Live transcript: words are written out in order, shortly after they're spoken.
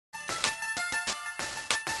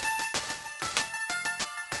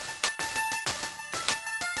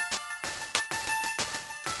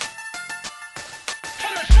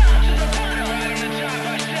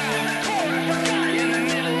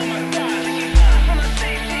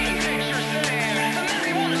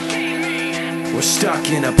We're stuck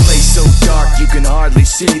in a place so dark you can hardly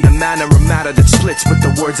see the manner of matter that splits with the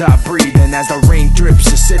words I breathe. And as the rain drips,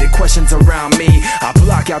 acidic questions around me, I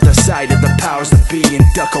block out the sight of the powers that be and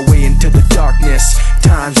duck away into the darkness.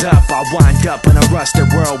 Time's up, I wind up in a rusted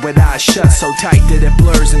world with eyes shut so tight that it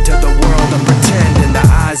blurs into the world of pretend. And the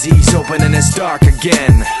eyes ease open and it's dark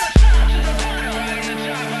again.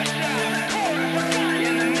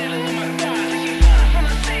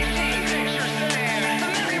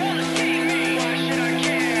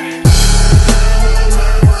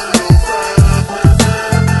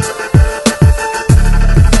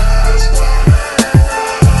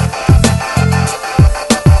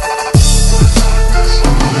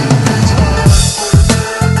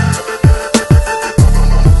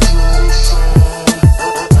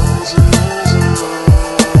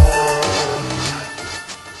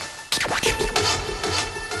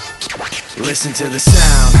 Listen to the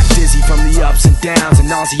sound, dizzy from the ups and downs, and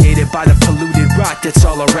nauseated by the polluted rot that's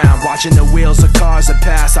all around. Watching the wheels of cars that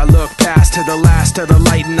pass, I look past to the last of the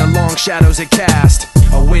light and the long shadows it cast.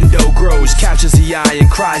 A window grows, captures the eye,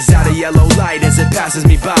 and cries out a yellow light as it passes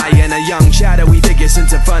me by. And a young shadowy figure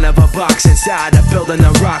sits in front of a box inside a building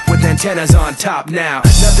of rock with antennas on top now.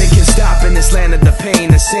 Nothing can stop in this land of the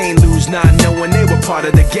pain. The sane lose not knowing they were part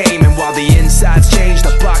of the game. And while the insides change,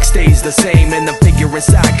 the box stays the same. And the figure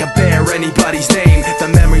inside could bear anybody's name.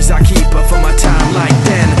 The memories I keep are from a time like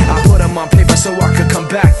then. I put them on paper so I could come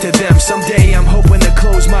back to them. Someday I'm hoping to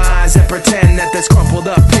close my eyes and pretend